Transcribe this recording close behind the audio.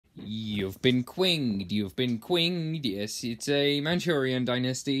You've been Qing'ed, you've been Qing'ed, yes, it's a Manchurian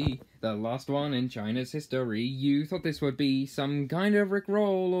dynasty, the last one in China's history. You thought this would be some kind of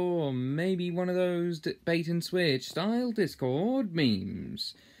Rickroll, or maybe one of those bait-and-switch style Discord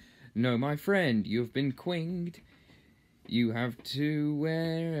memes. No, my friend, you've been Qing'ed. You have to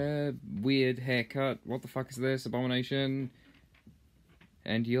wear a weird haircut. What the fuck is this abomination?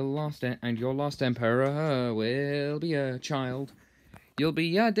 And your lost emperor will be a child. You'll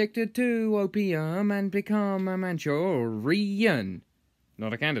be addicted to opium and become a Manchurian.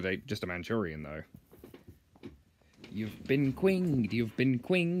 Not a candidate, just a Manchurian, though. You've been Qing'ed, you've been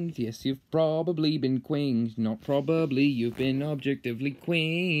Qing'ed. Yes, you've probably been Qing'ed. Not probably, you've been objectively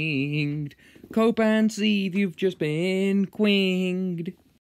Qing'ed. Cope and seethe, you've just been Qing'ed.